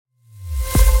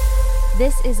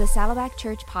This is a Saddleback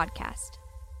Church podcast.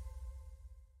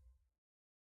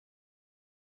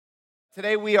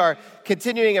 Today we are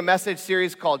continuing a message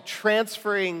series called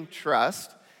Transferring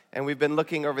Trust, and we've been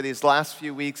looking over these last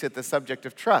few weeks at the subject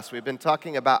of trust. We've been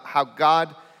talking about how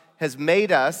God has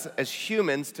made us as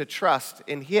humans to trust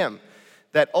in Him,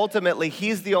 that ultimately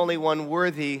He's the only one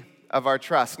worthy of our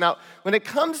trust. Now, when it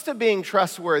comes to being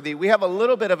trustworthy, we have a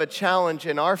little bit of a challenge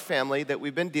in our family that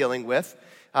we've been dealing with.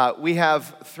 We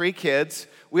have 3 kids.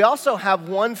 We also have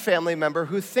one family member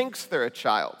who thinks they're a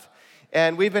child.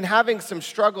 And we've been having some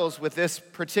struggles with this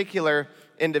particular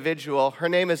individual. Her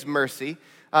name is Mercy.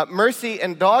 Mercy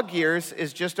in dog years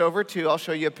is just over 2. I'll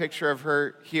show you a picture of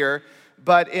her here.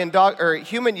 But in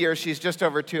human years, she's just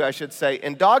over 2, I should say.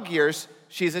 In dog years,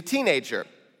 she's a teenager.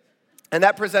 And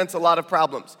that presents a lot of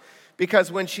problems.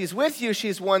 Because when she's with you,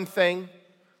 she's one thing.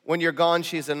 When you're gone,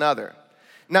 she's another.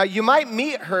 Now, you might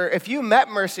meet her. If you met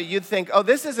Mercy, you'd think, oh,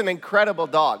 this is an incredible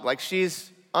dog. Like,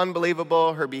 she's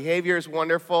unbelievable. Her behavior is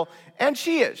wonderful. And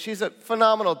she is. She's a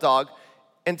phenomenal dog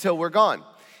until we're gone.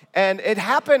 And it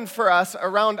happened for us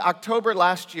around October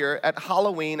last year at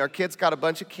Halloween. Our kids got a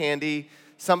bunch of candy.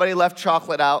 Somebody left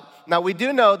chocolate out. Now, we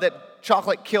do know that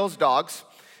chocolate kills dogs.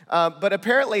 But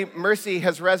apparently, Mercy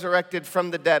has resurrected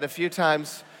from the dead a few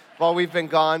times while we've been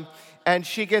gone. And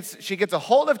she gets a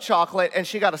hold of chocolate, and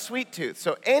she got a sweet tooth.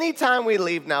 So anytime we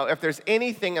leave now, if there's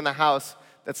anything in the house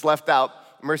that's left out,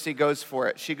 Mercy goes for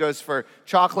it. She goes for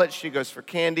chocolate, she goes for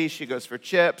candy, she goes for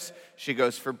chips, she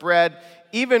goes for bread.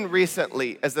 Even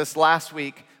recently, as this last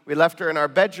week, we left her in our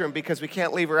bedroom because we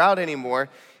can't leave her out anymore.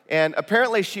 And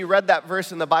apparently she read that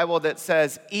verse in the Bible that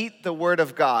says, eat the word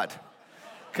of God.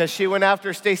 Because she went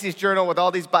after Stacy's journal with all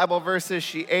these Bible verses.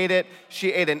 She ate it.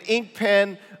 She ate an ink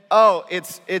pen. Oh,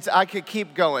 it's. I could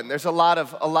keep going. There's a lot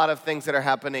of things that are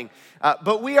happening.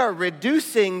 But we are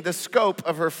reducing the scope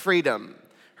of her freedom.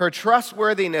 Her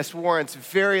trustworthiness warrants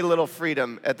very little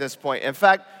freedom at this point. In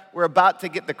fact, we're about to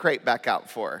get the crate back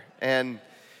out for her. And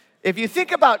if you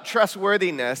think about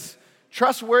trustworthiness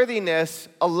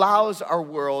allows our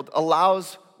world,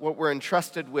 allows what we're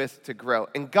entrusted with to grow.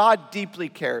 And God deeply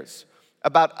cares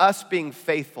about us being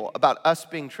faithful, about us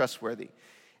being trustworthy.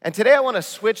 And today I want to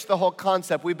switch the whole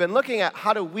concept. We've been looking at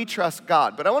how do we trust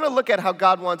God, but I want to look at how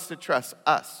God wants to trust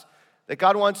us, that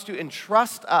God wants to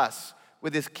entrust us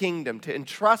with His kingdom, to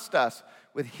entrust us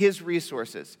with His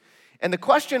resources. And the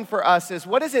question for us is,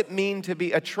 what does it mean to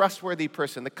be a trustworthy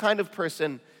person, the kind of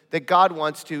person that God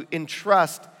wants to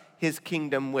entrust His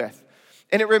kingdom with?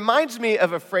 And it reminds me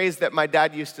of a phrase that my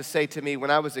dad used to say to me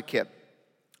when I was a kid.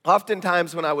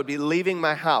 Oftentimes when I would be leaving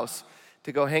my house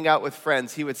to go hang out with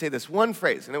friends, he would say this one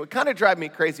phrase, and it would kind of drive me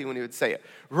crazy when he would say it.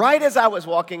 Right as I was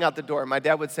walking out the door, my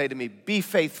dad would say to me, be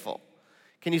faithful.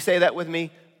 Can you say that with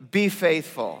me? Be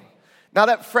faithful. Now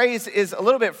that phrase is a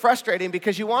little bit frustrating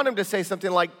because you want him to say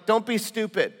something like, don't be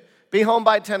stupid, be home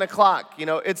by 10 o'clock. You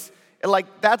know, it's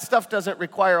like that stuff doesn't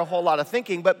require a whole lot of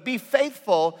thinking, but be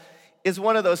faithful is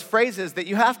one of those phrases that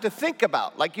you have to think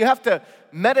about. Like you have to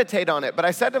meditate on it. But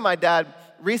I said to my dad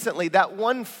recently, that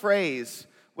one phrase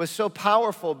was so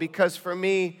powerful because for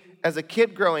me, as a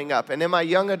kid growing up and in my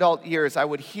young adult years, I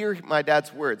would hear my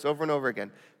dad's words over and over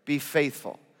again, be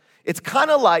faithful. It's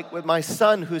kind of like with my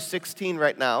son who's 16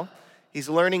 right now, he's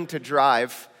learning to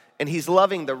drive and he's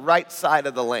loving the right side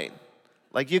of the lane.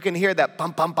 Like you can hear that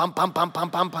pump, pump, pump, pump, pump,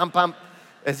 pump, pump, pump, pump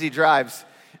as he drives.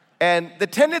 And the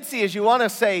tendency is you want to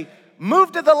say,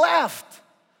 move to the left.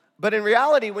 But in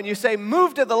reality, when you say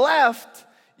move to the left,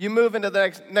 you move into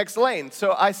the next lane.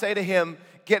 So I say to him,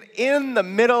 get in the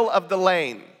middle of the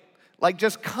lane. Like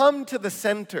just come to the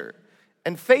center.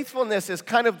 And faithfulness is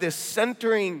kind of this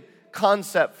centering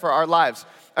concept for our lives.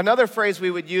 Another phrase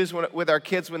we would use with our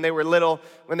kids when they were little,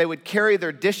 when they would carry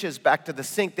their dishes back to the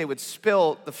sink, they would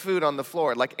spill the food on the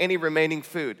floor, like any remaining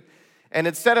food. And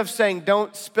instead of saying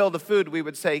don't spill the food, we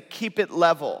would say keep it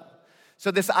level.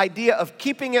 So this idea of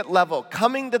keeping it level,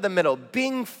 coming to the middle,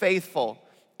 being faithful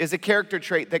is a character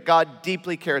trait that God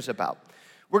deeply cares about.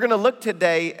 We're going to look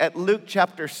today at Luke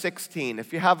chapter 16.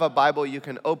 If you have a Bible, you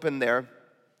can open there.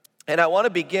 And I want to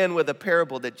begin with a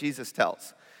parable that Jesus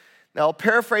tells. Now, I'll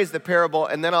paraphrase the parable,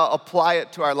 and then I'll apply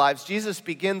it to our lives. Jesus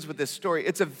begins with this story.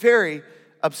 It's a very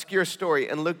obscure story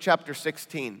in Luke chapter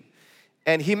 16.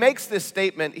 And he makes this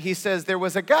statement. He says there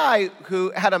was a guy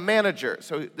who had a manager.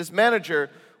 So this manager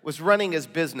was running his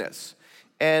business.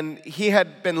 And he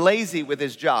had been lazy with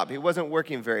his job. He wasn't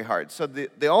working very hard. So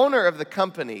the owner of the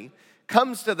company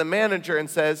comes to the manager and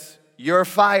says, you're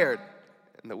fired.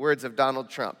 In the words of Donald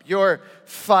Trump, you're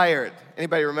fired.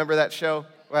 Anybody remember that show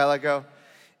a while ago?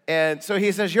 And so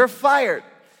he says, you're fired.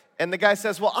 And the guy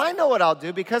says, well, I know what I'll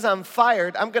do. Because I'm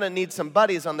fired, I'm going to need some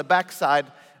buddies on the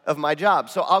backside of my job.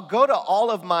 So I'll go to all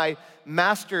of my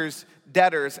master's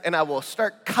debtors and I will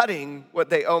start cutting what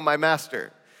they owe my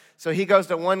master. So he goes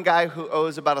to one guy who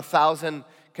owes about 1,000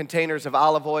 containers of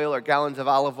olive oil or gallons of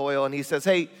olive oil, and he says,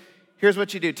 hey, here's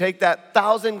what you do. Take that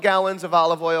 1,000 gallons of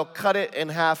olive oil, cut it in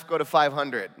half, go to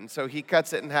 500. And so he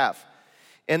cuts it in half.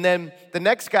 And then the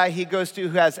next guy he goes to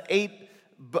who has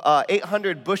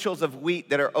 800 bushels of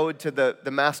wheat that are owed to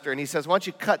the master, and he says, why don't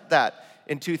you cut that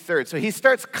in 2/3? So he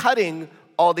starts cutting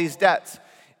all these debts.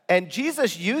 And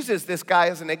Jesus uses this guy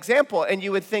as an example, and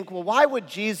you would think, well, why would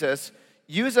Jesus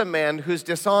use a man who's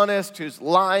dishonest, who's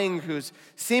lying, who's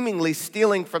seemingly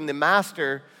stealing from the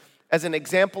master as an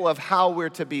example of how we're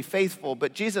to be faithful?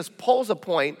 But Jesus pulls a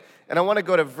point, and I want to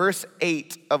go to verse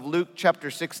 8 of Luke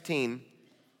chapter 16,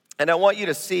 and I want you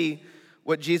to see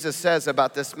what Jesus says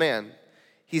about this man.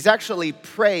 He's actually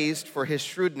praised for his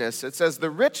shrewdness. It says, the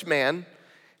rich man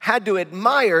had to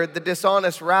admire the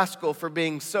dishonest rascal for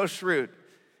being so shrewd.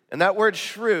 And that word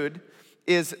shrewd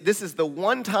this is the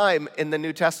one time in the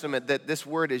New Testament that this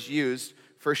word is used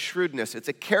for shrewdness. It's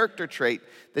a character trait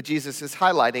that Jesus is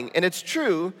highlighting. And it's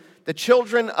true, the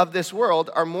children of this world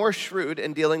are more shrewd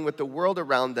in dealing with the world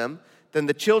around them than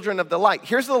the children of the light.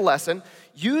 Here's the lesson.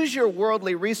 Use your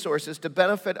worldly resources to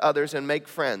benefit others and make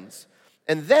friends.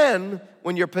 And then,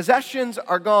 when your possessions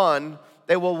are gone,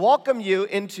 they will welcome you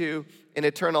into an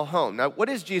eternal home. Now, what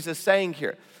is Jesus saying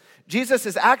here? Jesus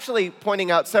is actually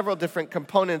pointing out several different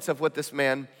components of what this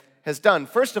man has done.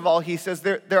 First of all, he says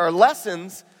there are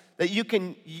lessons that you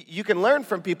can learn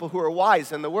from people who are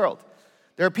wise in the world.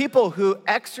 There are people who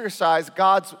exercise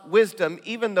God's wisdom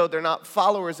even though they're not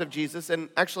followers of Jesus and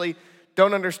actually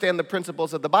don't understand the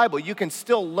principles of the Bible. You can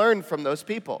still learn from those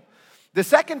people. The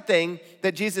second thing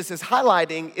that Jesus is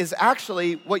highlighting is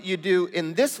actually what you do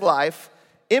in this life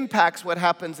impacts what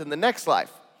happens in the next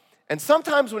life. And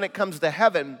sometimes when it comes to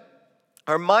heaven,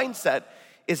 our mindset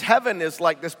is heaven is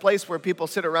like this place where people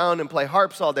sit around and play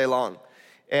harps all day long.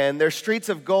 And there's streets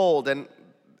of gold and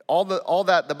all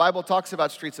that. The Bible talks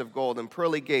about streets of gold and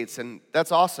pearly gates, and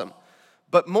that's awesome.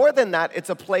 But more than that, it's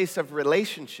a place of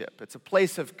relationship. It's a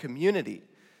place of community.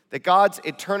 That God's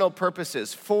eternal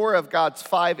purposes, 4 of God's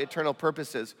 5 eternal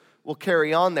purposes, will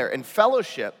carry on there. And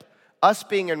fellowship, us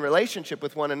being in relationship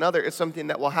with one another, is something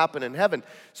that will happen in heaven.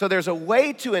 So there's a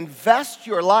way to invest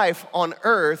your life on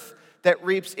earth that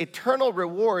reaps eternal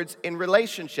rewards in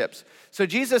relationships. So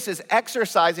Jesus is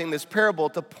exercising this parable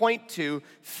to point to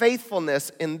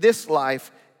faithfulness in this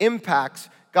life impacts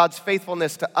God's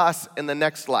faithfulness to us in the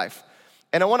next life.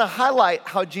 And I want to highlight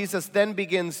how Jesus then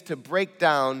begins to break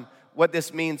down what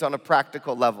this means on a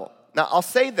practical level. Now, I'll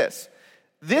say this.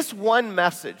 This one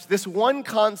message, this one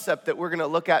concept that we're going to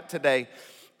look at today,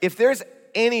 if there's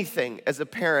anything as a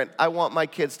parent I want my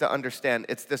kids to understand,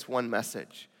 it's this one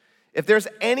message. If there's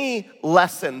any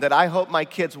lesson that I hope my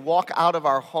kids walk out of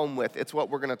our home with, it's what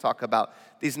we're going to talk about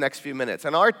these next few minutes.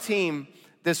 And our team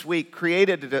this week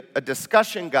created a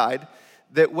discussion guide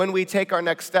that when we take our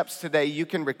next steps today, you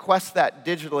can request that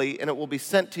digitally and it will be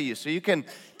sent to you. So you can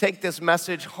take this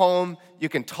message home, you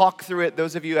can talk through it.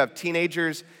 Those of you who have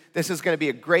teenagers, this is going to be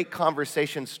a great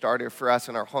conversation starter for us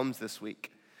in our homes this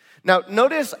week. Now,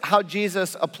 notice how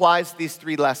Jesus applies these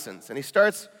 3 lessons. And he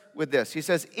starts with this. He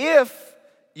says, if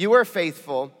you are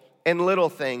faithful in little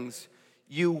things,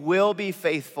 you will be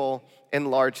faithful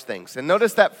in large things. And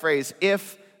notice that phrase,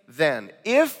 if then.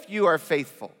 If you are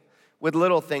faithful with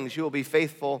little things, you will be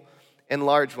faithful in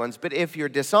large ones. But if you're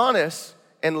dishonest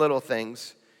in little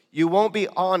things, you won't be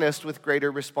honest with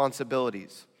greater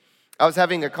responsibilities. I was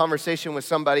having a conversation with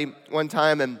somebody one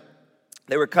time, and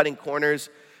they were cutting corners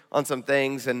on some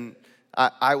things, and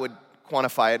I would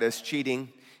quantify it as cheating.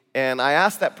 And I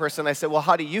asked that person, I said, well,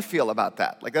 how do you feel about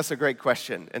that? Like, that's a great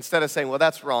question. Instead of saying, well,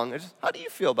 that's wrong, I just, how do you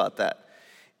feel about that?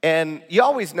 And you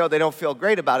always know they don't feel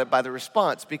great about it by the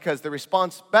response, because the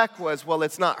response back was, well,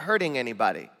 it's not hurting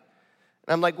anybody. And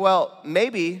I'm like, well,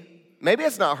 maybe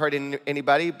it's not hurting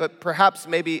anybody, but perhaps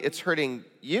maybe it's hurting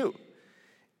you.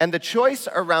 And the choice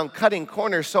around cutting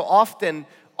corners, so often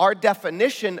our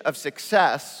definition of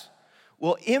success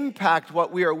will impact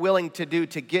what we are willing to do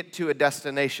to get to a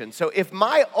destination. So if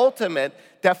my ultimate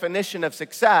definition of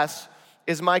success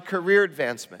is my career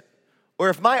advancement, or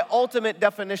if my ultimate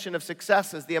definition of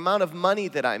success is the amount of money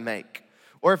that I make,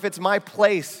 or if it's my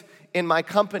place in my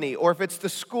company, or if it's the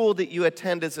school that you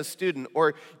attend as a student,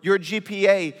 or your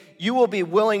GPA, you will be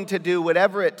willing to do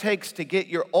whatever it takes to get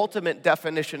your ultimate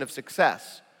definition of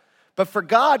success. But for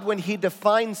God, when He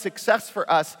defines success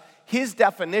for us, His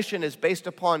definition is based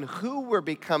upon who we're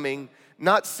becoming,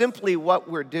 not simply what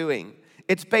we're doing.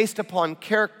 It's based upon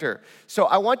character. So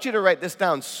I want you to write this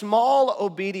down. Small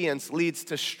obedience leads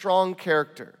to strong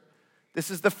character. This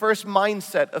is the first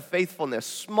mindset of faithfulness.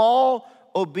 Small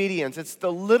obedience. It's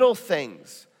the little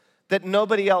things that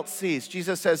nobody else sees.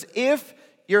 Jesus says, if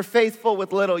you're faithful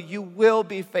with little, you will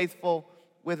be faithful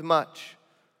with much.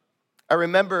 I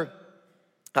remember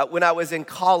when I was in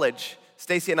college,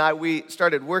 Stacy and I, we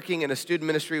started working in a student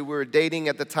ministry. We were dating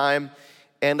at the time,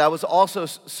 and I was also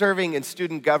serving in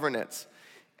student governance.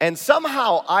 And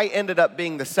somehow I ended up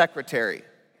being the secretary.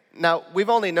 Now, we've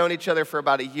only known each other for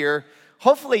about a year.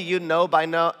 Hopefully you know by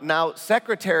now,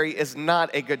 secretary is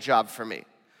not a good job for me.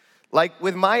 Like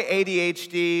with my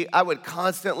ADHD, I would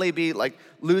constantly be like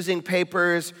losing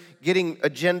papers, getting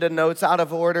agenda notes out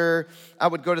of order. I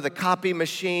would go to the copy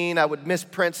machine. I would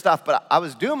misprint stuff, but I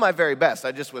was doing my very best.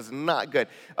 I just was not good.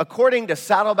 According to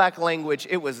Saddleback language,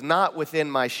 it was not within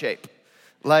my shape.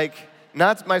 Like,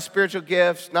 not my spiritual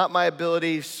gifts, not my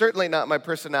ability, certainly not my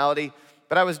personality,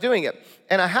 but I was doing it.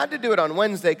 And I had to do it on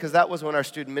Wednesday because that was when our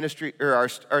student ministry, or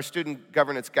our student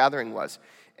governance gathering was.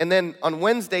 And then on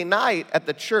Wednesday night at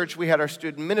the church, we had our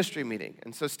student ministry meeting.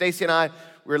 And so Stacy and I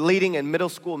were leading in middle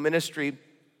school ministry,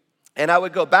 and I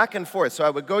would go back and forth. So I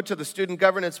would go to the student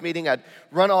governance meeting, I'd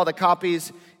run all the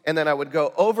copies, and then I would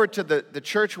go over to the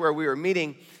church where we were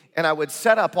meeting, and I would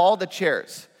set up all the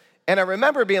chairs. And I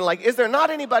remember being like, is there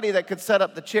not anybody that could set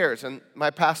up the chairs? And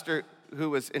my pastor, who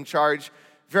was in charge,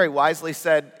 very wisely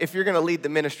said, if you're going to lead the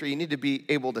ministry, you need to be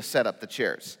able to set up the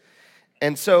chairs.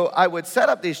 And so I would set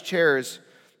up these chairs,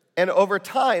 and over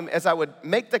time, as I would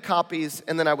make the copies,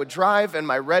 and then I would drive in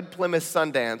my red Plymouth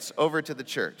Sundance over to the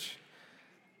church.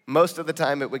 Most of the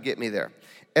time, it would get me there.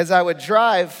 As I would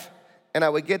drive and I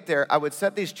would get there, I would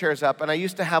set these chairs up, and I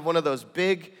used to have one of those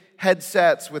big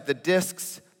headsets with the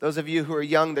discs. Those of you who are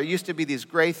young, there used to be these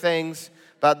gray things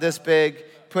about this big.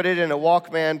 Put it in a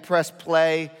Walkman, press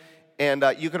play, and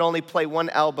you could only play one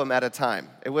album at a time.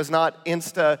 It was not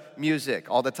Insta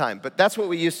music all the time. But that's what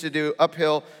we used to do,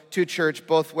 uphill to church,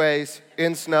 both ways,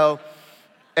 in snow.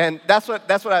 And that's what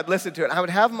I'd listen to. And I would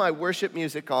have my worship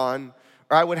music on,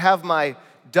 or I would have my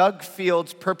Doug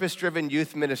Fields Purpose-Driven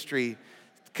Youth Ministry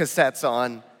cassettes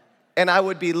on, and I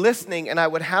would be listening, and I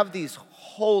would have these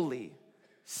holy,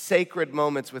 sacred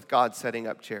moments with God setting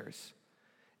up chairs.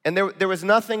 And there was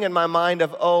nothing in my mind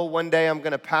of, oh, one day I'm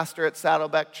going to pastor at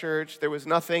Saddleback Church. There was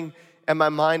nothing in my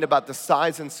mind about the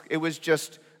size, and it was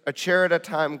just a chair at a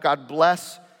time. God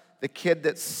bless the kid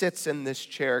that sits in this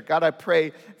chair. God, I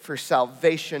pray for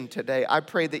salvation today. I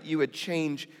pray that you would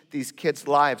change these kids'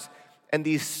 lives. And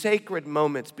these sacred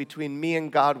moments between me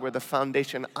and God were the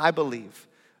foundation, I believe,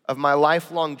 of my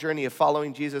lifelong journey of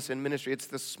following Jesus in ministry. It's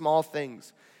the small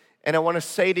things. And I want to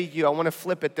say to you, I want to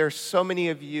flip it. There's so many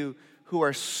of you who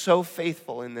are so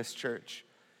faithful in this church.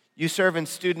 You serve in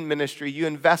student ministry. You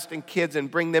invest in kids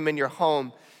and bring them in your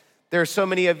home. There are so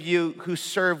many of you who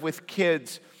serve with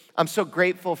kids. I'm so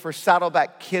grateful for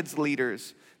Saddleback kids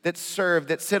leaders that serve,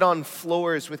 that sit on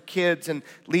floors with kids and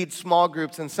lead small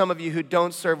groups. And some of you who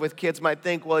don't serve with kids might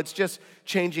think, well, it's just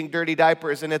changing dirty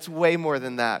diapers, and it's way more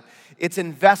than that. It's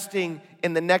investing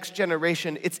in the next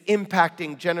generation. It's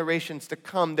impacting generations to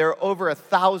come. There are over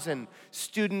 1,000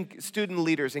 student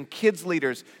leaders and kids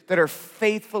leaders that are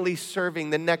faithfully serving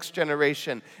the next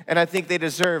generation. And I think they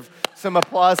deserve some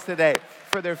applause today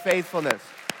for their faithfulness.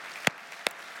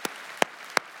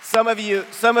 Some of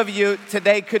you,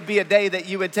 today could be a day that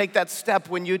you would take that step.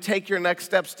 When you take your next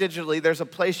steps digitally, there's a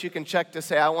place you can check to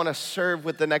say, I want to serve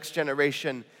with the next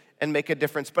generation and make a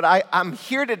difference. But I'm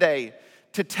here today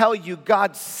to tell you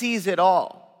God sees it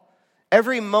all.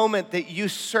 Every moment that you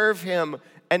serve him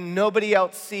and nobody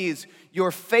else sees,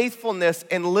 your faithfulness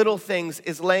in little things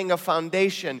is laying a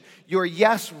foundation. Your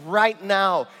yes right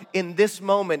now in this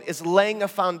moment is laying a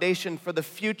foundation for the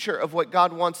future of what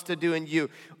God wants to do in you.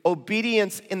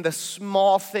 Obedience in the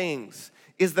small things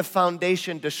is the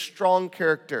foundation to strong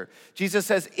character. Jesus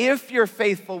says, if you're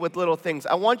faithful with little things,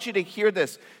 I want you to hear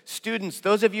this. Students,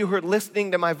 those of you who are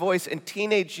listening to my voice in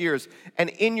teenage years and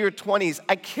in your 20s,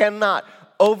 I cannot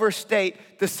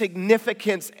overstate the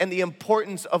significance and the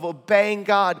importance of obeying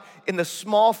God in the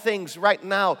small things right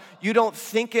now. You don't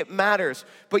think it matters,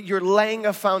 but you're laying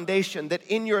a foundation that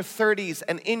in your 30s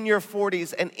and in your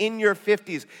 40s and in your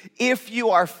 50s, if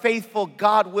you are faithful,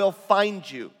 God will find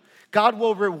you. God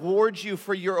will reward you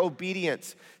for your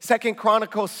obedience. 2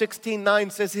 Chronicles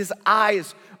 16:9 says his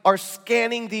eyes are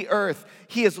scanning the earth.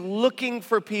 He is looking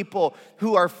for people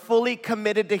who are fully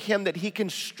committed to him, that he can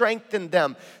strengthen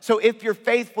them. So if you're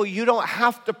faithful, you don't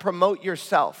have to promote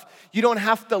yourself. You don't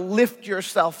have to lift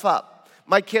yourself up.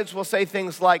 My kids will say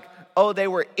things like, oh, they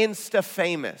were Insta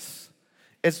famous.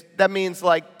 That means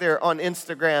like they're on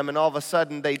Instagram and all of a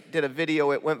sudden they did a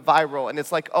video, it went viral, and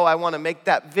it's like, oh, I want to make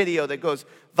that video that goes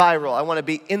viral. I want to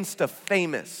be Insta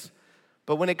famous.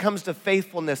 But when it comes to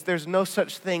faithfulness, there's no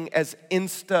such thing as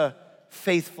Insta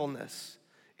faithfulness.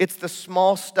 It's the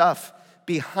small stuff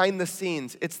behind the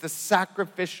scenes. It's the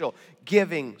sacrificial,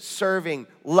 giving, serving,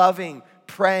 loving,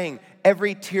 praying.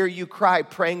 Every tear you cry,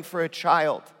 praying for a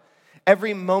child.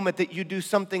 Every moment that you do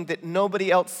something that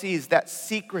nobody else sees, that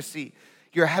secrecy,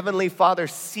 your heavenly Father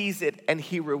sees it and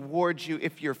he rewards you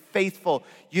if you're faithful.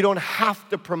 You don't have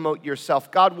to promote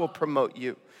yourself. God will promote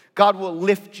you. God will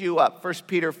lift you up. 1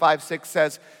 Peter 5:6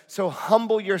 says, so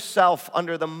humble yourself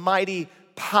under the mighty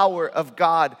power of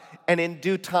God, and in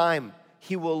due time,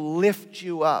 he will lift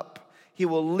you up. He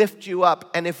will lift you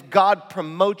up. And if God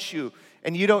promotes you,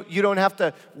 and you don't have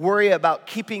to worry about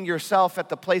keeping yourself at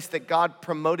the place that God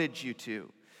promoted you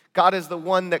to. God is the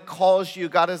one that calls you.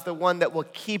 God is the one that will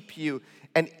keep you.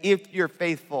 And if you're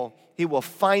faithful, he will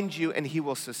find you and he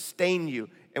will sustain you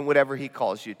in whatever he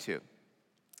calls you to.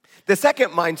 The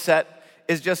second mindset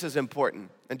is just as important,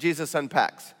 and Jesus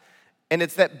unpacks. And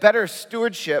it's that better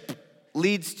stewardship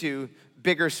leads to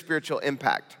bigger spiritual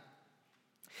impact.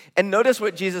 And notice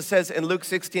what Jesus says in Luke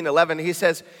 16:11. He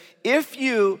says, if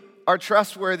you are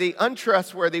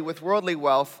untrustworthy with worldly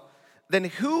wealth, then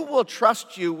who will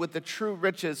trust you with the true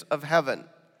riches of heaven?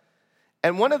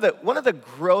 And one of the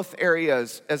growth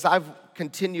areas as I've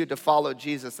continued to follow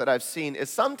Jesus that I've seen is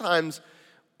sometimes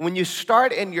when you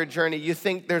start in your journey, you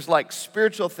think there's like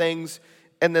spiritual things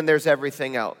and then there's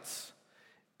everything else.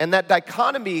 And that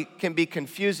dichotomy can be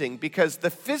confusing because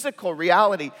the physical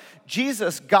reality,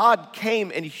 Jesus, God came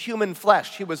in human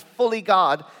flesh. He was fully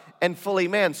God and fully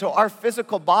man. So our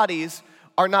physical bodies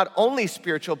are not only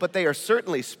spiritual, but they are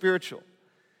certainly spiritual.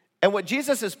 And what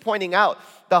Jesus is pointing out,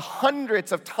 the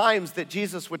hundreds of times that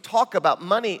Jesus would talk about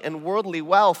money and worldly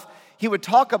wealth, he would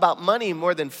talk about money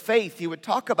more than faith. He would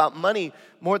talk about money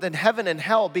more than heaven and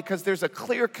hell because there's a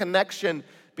clear connection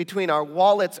between our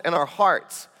wallets and our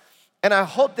hearts. And I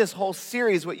hope this whole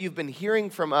series, what you've been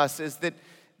hearing from us, is that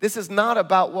this is not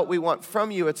about what we want from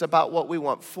you, it's about what we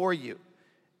want for you.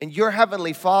 And your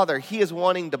heavenly Father, he is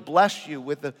wanting to bless you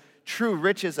with the true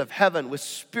riches of heaven, with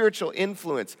spiritual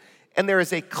influence. And there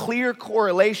is a clear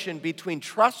correlation between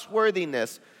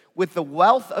trustworthiness with the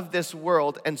wealth of this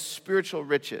world and spiritual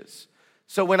riches.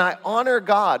 So when I honor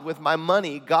God with my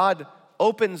money, God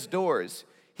opens doors.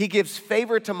 He gives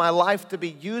favor to my life to be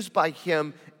used by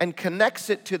him and connects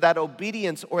it to that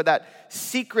obedience or that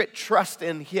secret trust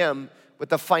in him with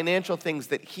the financial things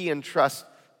that he entrusts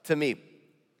to me.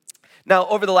 Now,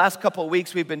 over the last couple of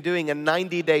weeks, we've been doing a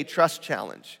 90-day trust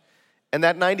challenge. And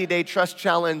that 90-day trust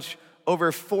challenge,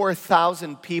 over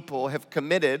 4,000 people have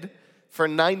committed for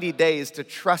 90 days to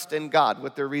trust in God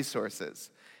with their resources.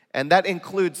 And that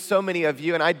includes so many of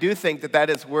you, and I do think that that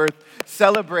is worth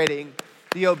celebrating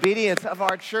the obedience of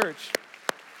our church.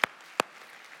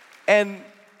 And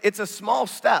it's a small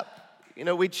step. You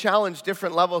know, we challenge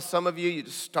different levels. Some of you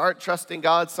just start trusting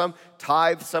God, some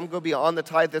tithe, some go beyond the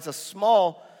tithe. It's a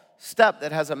small step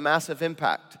that has a massive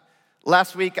impact.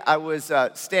 Last week, I was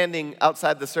standing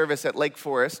outside the service at Lake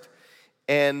Forest,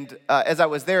 and as I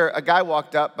was there, a guy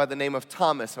walked up by the name of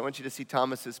Thomas. I want you to see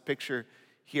Thomas's picture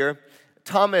here.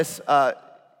 Thomas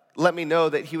let me know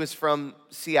that he was from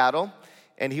Seattle,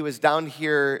 and he was down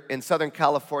here in Southern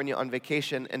California on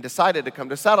vacation and decided to come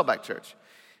to Saddleback Church.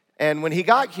 And when he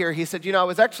got here, he said, you know, I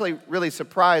was actually really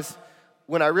surprised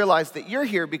when I realized that you're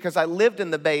here because I lived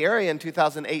in the Bay Area in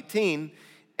 2018,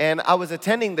 and I was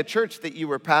attending the church that you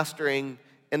were pastoring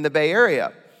in the Bay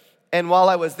Area. And while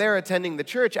I was there attending the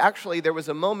church, actually there was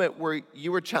a moment where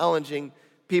you were challenging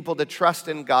people to trust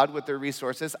in God with their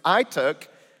resources. I took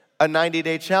a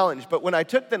 90-day challenge. But when I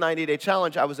took the 90-day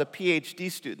challenge, I was a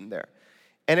PhD student there.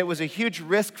 And it was a huge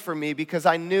risk for me because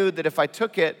I knew that if I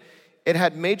took it, it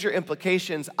had major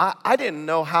implications. I didn't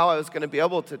know how I was going to be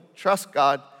able to trust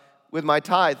God with my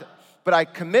tithe, but I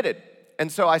committed.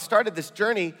 And so I started this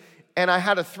journey, and I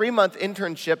had a 3-month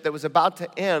internship that was about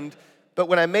to end. But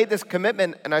when I made this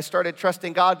commitment and I started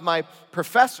trusting God, my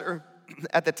professor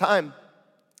at the time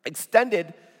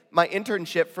extended my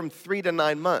internship from 3 to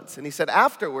 9 months. And he said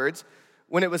afterwards,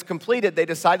 when it was completed, they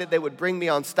decided they would bring me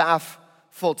on staff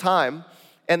full time.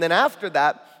 And then after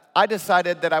that, I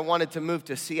decided that I wanted to move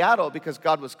to Seattle because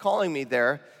God was calling me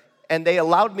there. And they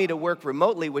allowed me to work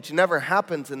remotely, which never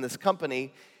happens in this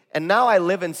company. And now I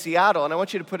live in Seattle. And I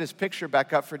want you to put his picture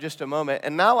back up for just a moment.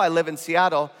 And now I live in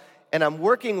Seattle, and I'm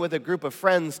working with a group of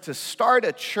friends to start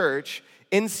a church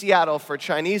in Seattle for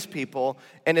Chinese people,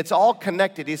 and it's all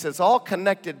connected. He says, all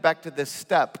connected back to this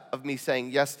step of me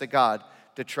saying yes to God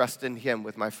to trust in him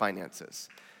with my finances.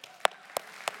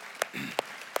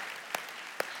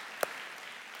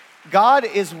 God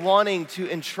is wanting to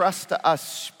entrust to us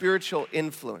spiritual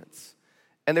influence.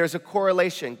 And there's a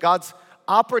correlation. God's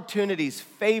opportunities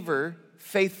favor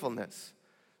faithfulness.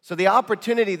 So the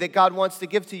opportunity that God wants to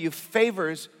give to you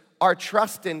favors our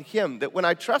trust in him. That when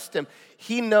I trust him,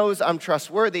 he knows I'm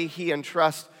trustworthy. He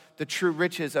entrusts the true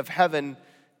riches of heaven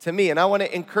to me. And I want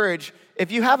to encourage,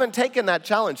 if you haven't taken that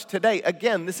challenge today,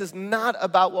 again, this is not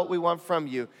about what we want from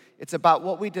you. It's about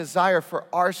what we desire for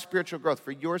our spiritual growth,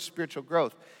 for your spiritual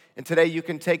growth. And today you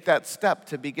can take that step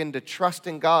to begin to trust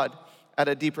in God at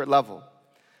a deeper level.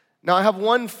 Now I have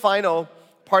one final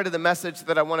part of the message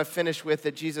that I want to finish with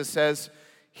that Jesus says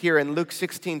here in Luke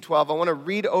 16:12. I want to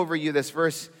read over you this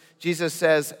verse. Jesus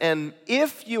says, "And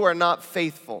if you are not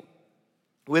faithful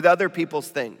with other people's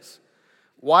things,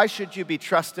 why should you be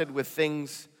trusted with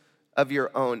things of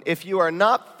your own? If you are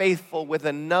not faithful with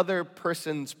another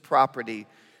person's property,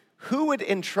 who would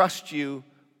entrust you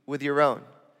with your own?"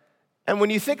 And when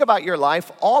you think about your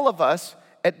life, all of us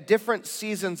at different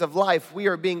seasons of life, we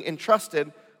are being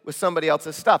entrusted with somebody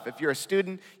else's stuff. If you're a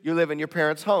student, you live in your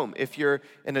parents' home. If you're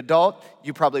an adult,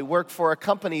 you probably work for a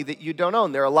company that you don't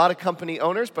own. There are a lot of company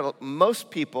owners, but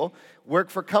most people work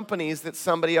for companies that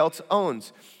somebody else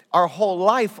owns. Our whole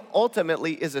life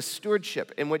ultimately is a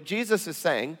stewardship. And what Jesus is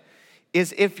saying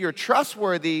is if you're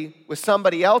trustworthy with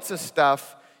somebody else's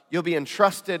stuff, you'll be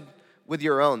entrusted with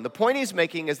your own. The point he's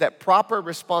making is that proper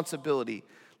responsibility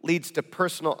leads to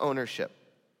personal ownership.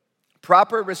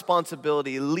 Proper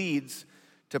responsibility leads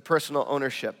to personal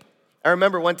ownership. I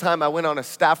remember one time I went on a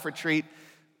staff retreat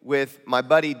with my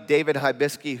buddy David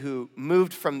Hibisky, who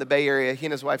moved from the Bay Area. He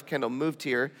and his wife Kendall moved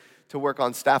here to work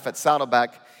on staff at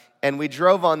Saddleback, and we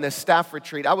drove on this staff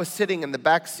retreat. I was sitting in the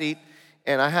back seat,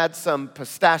 and I had some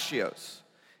pistachios,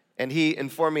 and he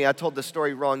informed me I told the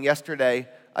story wrong yesterday.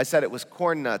 I said it was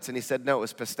corn nuts, and he said no, it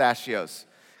was pistachios,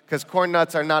 because corn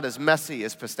nuts are not as messy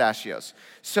as pistachios.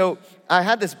 So I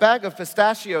had this bag of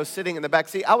pistachios sitting in the back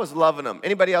seat. I was loving them.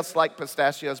 Anybody else like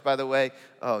pistachios, by the way?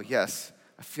 Oh, yes,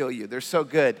 I feel you. They're so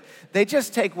good. They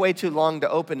just take way too long to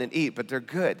open and eat, but they're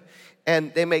good.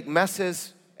 And they make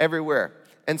messes everywhere.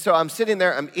 And so I'm sitting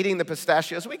there, I'm eating the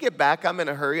pistachios. We get back, I'm in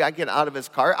a hurry. I get out of his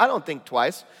car. I don't think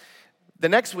twice. The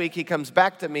next week, he comes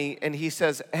back to me, and he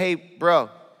says, "Hey, bro,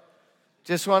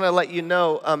 just want to let you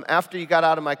know, after you got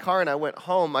out of my car and I went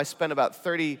home, I spent about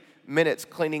 30 minutes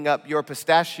cleaning up your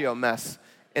pistachio mess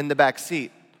in the back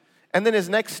seat." And then his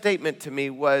next statement to me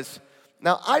was,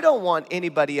 "Now, I don't want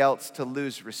anybody else to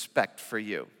lose respect for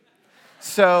you.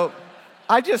 So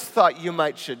I just thought you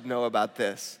should know about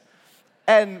this."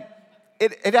 And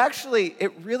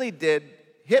it really did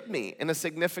hit me in a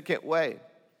significant way.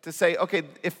 To say, okay,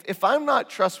 if I'm not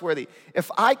trustworthy,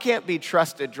 if I can't be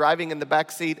trusted driving in the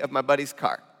back seat of my buddy's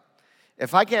car,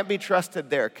 if I can't be trusted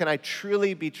there, can I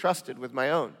truly be trusted with my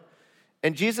own?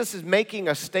 And Jesus is making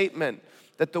a statement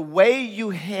that the way you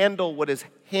handle what is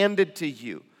handed to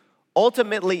you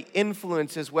ultimately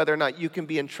influences whether or not you can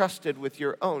be entrusted with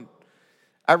your own.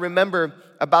 I remember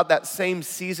about that same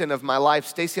season of my life,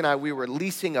 Stacy and I, we were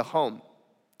leasing a home.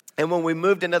 And when we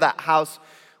moved into that house,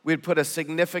 we'd put a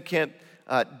significant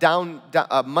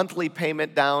a monthly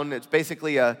payment down. It's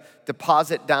basically a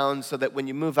deposit down so that when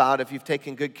you move out, if you've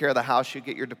taken good care of the house, you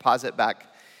get your deposit back.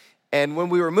 And when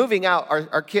we were moving out,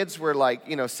 our kids were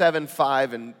 7,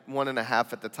 5, and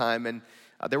 1.5 at the time, and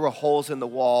there were holes in the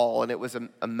wall, and it was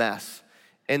a mess.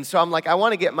 And so I'm like, I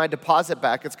want to get my deposit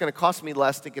back. It's going to cost me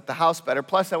less to get the house better.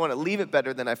 Plus, I want to leave it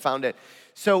better than I found it.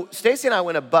 So Stacy and I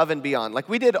went above and beyond.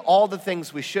 We did all the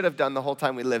things we should have done the whole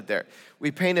time we lived there.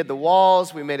 We painted the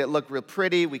walls. We made it look real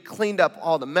pretty. We cleaned up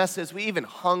all the messes. We even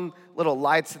hung little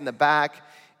lights in the back.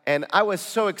 And I was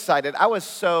so excited. I was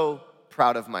so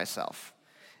proud of myself.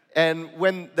 And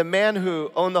when the man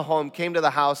who owned the home came to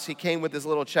the house, he came with his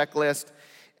little checklist.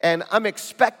 And I'm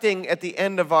expecting at the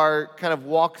end of our kind of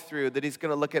walkthrough that he's going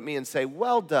to look at me and say,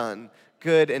 "Well done,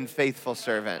 good and faithful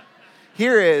servant.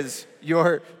 Here is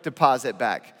your deposit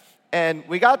back." And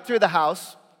we got through the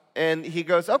house, and he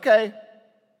goes, "Okay,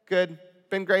 good.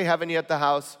 Been great having you at the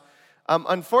house.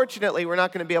 Unfortunately, we're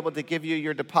not going to be able to give you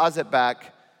your deposit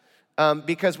back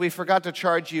because we forgot to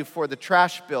charge you for the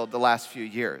trash bill the last few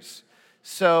years.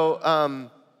 So,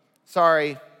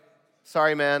 sorry,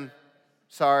 man,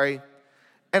 sorry."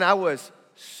 And I was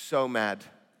so mad.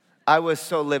 I was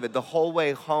so livid. The whole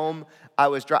way home,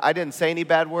 I didn't say any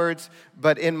bad words,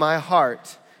 but in my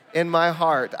heart,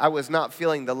 I was not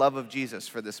feeling the love of Jesus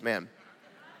for this man.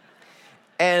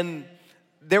 And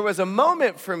there was a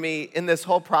moment for me in this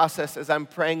whole process as I'm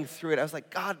praying through it. I was like,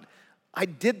 God, I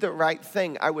did the right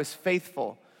thing. I was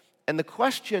faithful. And the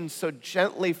question so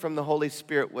gently from the Holy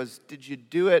Spirit was, did you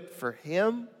do it for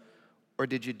him or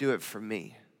did you do it for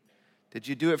me? Did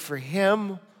you do it for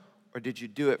him or did you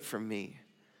do it for me?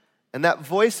 And that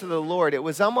voice of the Lord, it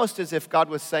was almost as if God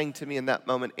was saying to me in that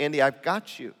moment, Andy, I've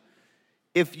got you.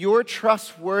 If you're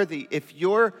trustworthy, if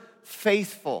you're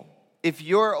faithful, if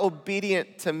you're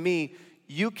obedient to me,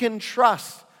 you can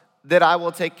trust that I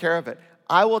will take care of it.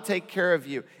 I will take care of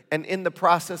you. And in the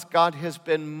process, God has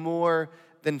been more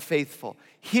than faithful.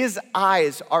 His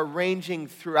eyes are ranging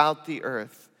throughout the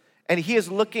earth, and he is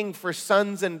looking for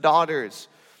sons and daughters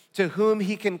to whom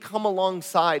he can come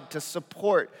alongside to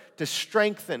support, to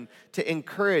strengthen, to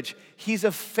encourage. He's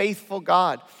a faithful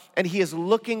God, and he is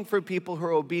looking for people who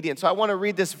are obedient. So I want to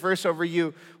read this verse over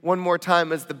you one more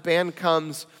time as the band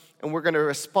comes, and we're going to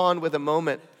respond with a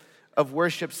moment of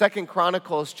worship. 2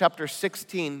 Chronicles chapter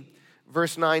 16,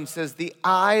 verse 9 says, the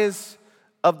eyes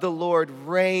of the Lord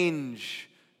range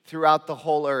throughout the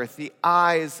whole earth. The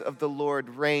eyes of the Lord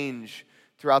range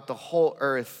throughout the whole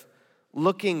earth,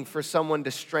 looking for someone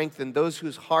to strengthen those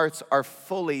whose hearts are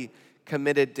fully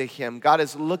committed to him. God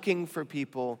is looking for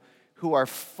people who are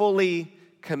fully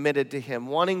committed to him,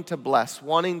 wanting to bless,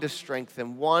 wanting to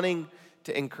strengthen, wanting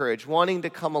to encourage, wanting to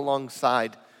come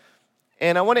alongside.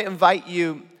 And I want to invite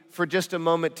you for just a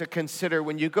moment to consider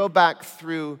when you go back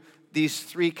through these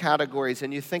three categories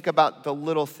and you think about the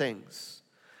little things,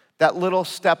 that little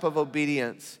step of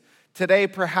obedience. Today,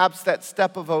 perhaps that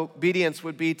step of obedience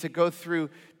would be to go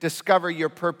through discover your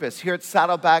purpose. Here at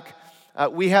Saddleback,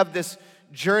 we have this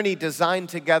journey designed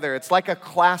together. It's like a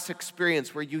class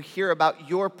experience where you hear about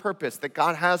your purpose that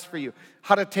God has for you,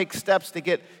 how to take steps to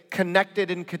get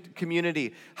connected in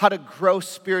community, how to grow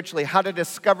spiritually, how to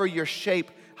discover your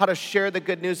shape, how to share the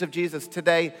good news of Jesus.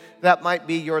 Today, that might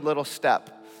be your little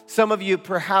step. Some of you,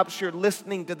 perhaps you're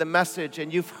listening to the message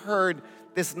and you've heard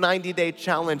this 90-day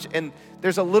challenge, and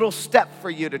there's a little step for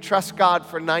you to trust God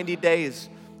for 90 days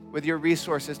with your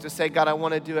resources to say, God, I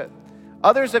want to do it.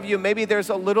 Others of you, maybe there's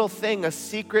a little thing, a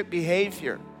secret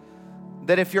behavior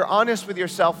that if you're honest with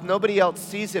yourself, nobody else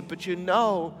sees it, but you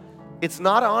know it's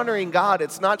not honoring God,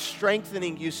 it's not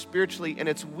strengthening you spiritually, and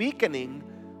it's weakening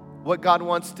what God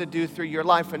wants to do through your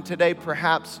life. And today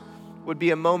perhaps would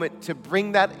be a moment to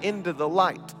bring that into the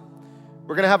light.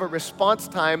 We're going to have a response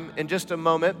time in just a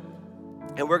moment,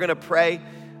 and we're going to pray.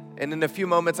 And in a few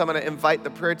moments, I'm going to invite the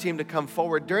prayer team to come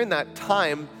forward. During that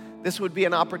time, this would be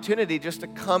an opportunity just to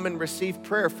come and receive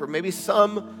prayer for maybe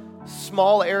some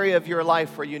small area of your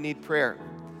life where you need prayer.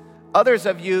 Others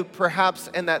of you, perhaps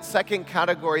in that second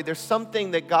category, there's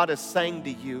something that God is saying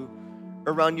to you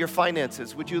around your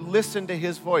finances. Would you listen to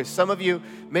his voice? Some of you,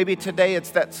 maybe today it's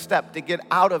that step to get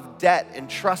out of debt and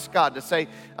trust God, to say,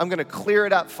 I'm going to clear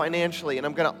it up financially and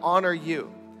I'm going to honor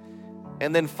you.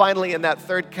 And then finally, in that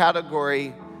third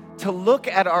category, to look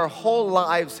at our whole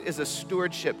lives as a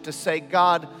stewardship, to say,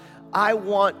 God, I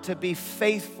want to be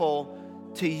faithful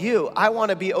to you. I want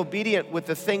to be obedient with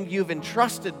the thing you've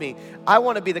entrusted me. I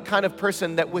want to be the kind of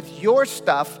person that with your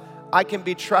stuff, I can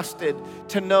be trusted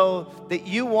to know that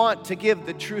you want to give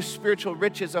the true spiritual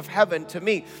riches of heaven to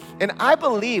me. And I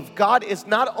believe God is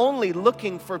not only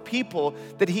looking for people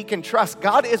that he can trust,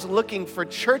 God is looking for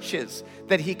churches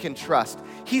that he can trust.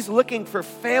 He's looking for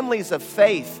families of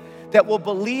faith that will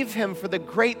believe him for the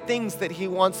great things that he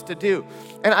wants to do.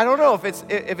 And I don't know if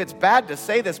it's bad to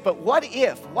say this, but what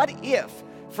if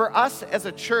for us as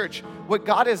a church, what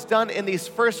God has done in these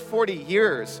first 40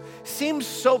 years seems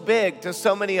so big to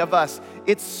so many of us.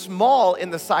 It's small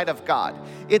in the sight of God.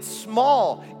 It's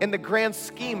small in the grand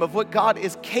scheme of what God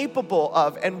is capable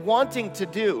of and wanting to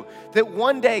do, that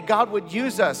one day God would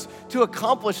use us to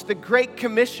accomplish the Great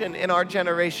Commission in our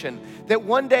generation, that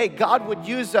one day God would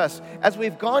use us as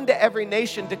we've gone to every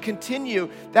nation to continue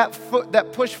that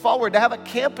push forward, to have a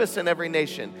campus in every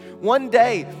nation. One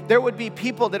day there would be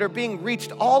people that are being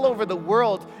reached all over the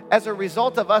world as a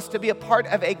result of us to be a part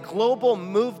of a global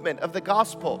movement of the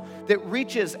gospel that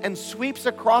reaches and sweeps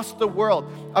across the world,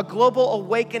 a global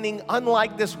awakening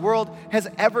unlike this world has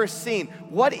ever seen.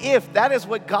 What if that is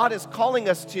what God is calling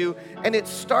us to, and it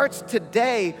starts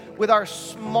today with our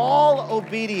small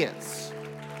obedience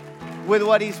with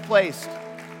what he's placed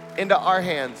into our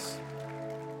hands.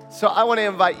 So I want to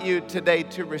invite you today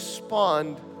to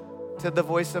respond to the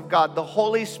voice of God. The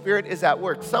Holy Spirit is at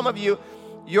work. Some of you,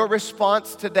 your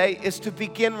response today is to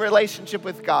begin relationship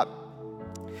with God.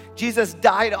 Jesus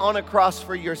died on a cross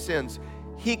for your sins.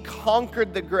 He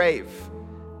conquered the grave,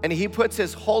 and he puts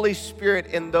his Holy Spirit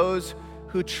in those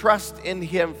who trust in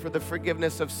him for the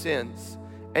forgiveness of sins.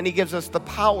 And he gives us the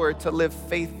power to live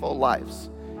faithful lives.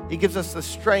 He gives us the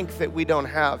strength that we don't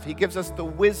have. He gives us the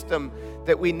wisdom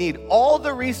that we need. All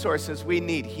the resources we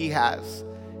need, He has.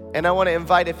 And I want to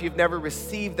invite, if you've never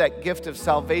received that gift of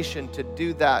salvation, to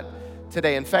do that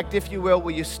today. In fact, if you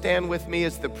will you stand with me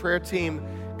as the prayer team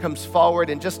comes forward?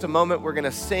 In just a moment, we're going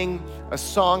to sing a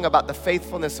song about the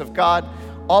faithfulness of God.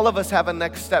 All of us have a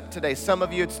next step today. Some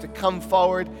of you, it's to come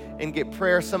forward and get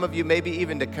prayer. Some of you, maybe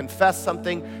even to confess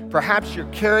something. Perhaps you're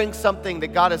carrying something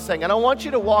that God is saying. And I want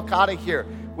you to walk out of here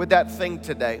with that thing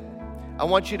today. I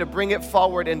want you to bring it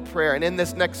forward in prayer. And in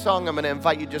this next song, I'm going to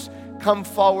invite you just come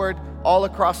forward all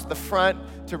across the front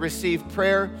to receive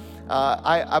prayer.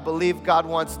 I believe God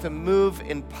wants to move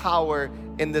in power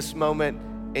in this moment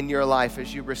in your life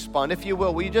as you respond. If you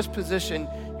will you just position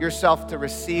yourself to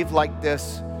receive like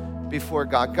this before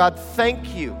God? God,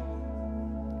 thank you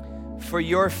for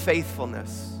your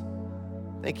faithfulness.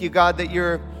 Thank you, God, that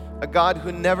you're a God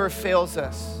who never fails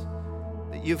us,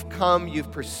 that you've come,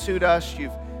 you've pursued us,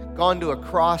 you've gone to a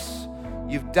cross,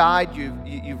 you've died,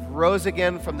 you've rose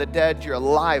again from the dead, you're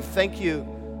alive. Thank you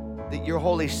that your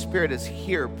Holy Spirit is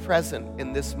here, present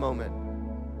in this moment.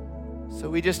 So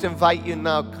we just invite you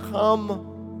now,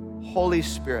 come, Holy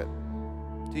Spirit,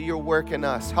 do your work in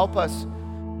us. Help us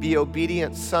be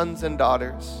obedient sons and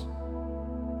daughters.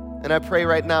 And I pray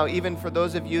right now, even for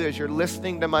those of you as you're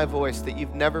listening to my voice, that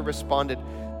you've never responded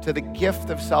to the gift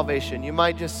of salvation. You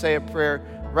might just say a prayer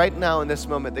right now in this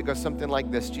moment that goes something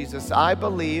like this: Jesus, I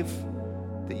believe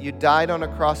that you died on a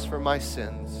cross for my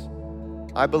sins.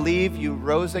 I believe you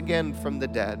rose again from the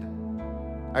dead.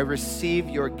 I receive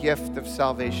your gift of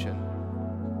salvation.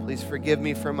 Please forgive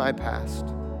me for my past.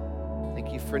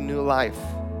 Thank you for new life.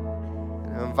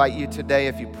 And I invite you today,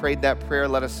 if you prayed that prayer,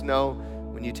 let us know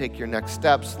when you take your next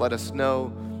steps. Let us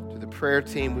know through the prayer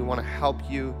team. We want to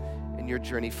help you in your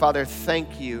journey. Father,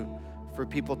 thank you for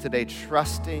people today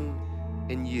trusting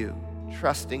in you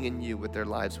with their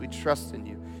lives. We trust in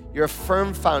you. You're a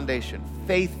firm foundation,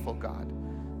 faithful God,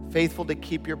 faithful to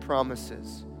keep your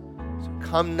promises. So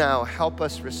come now, help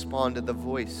us respond to the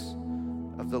voice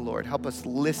of the Lord. Help us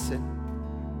listen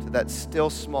to that still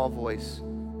small voice,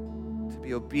 to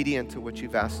be obedient to what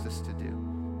you've asked us to do.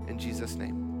 In Jesus'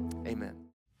 name, amen.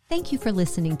 Thank you for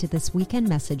listening to this weekend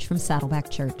message from Saddleback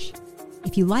Church.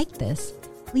 If you like this,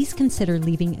 please consider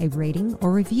leaving a rating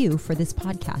or review for this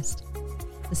podcast.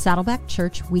 The Saddleback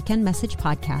Church Weekend Message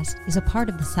Podcast is a part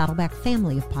of the Saddleback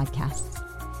family of podcasts.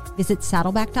 Visit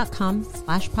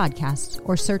saddleback.com/podcasts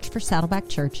or search for Saddleback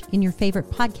Church in your favorite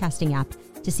podcasting app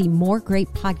to see more great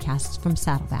podcasts from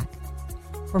Saddleback.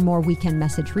 For more weekend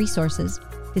message resources,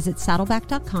 visit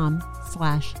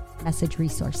saddleback.com/message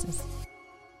resources.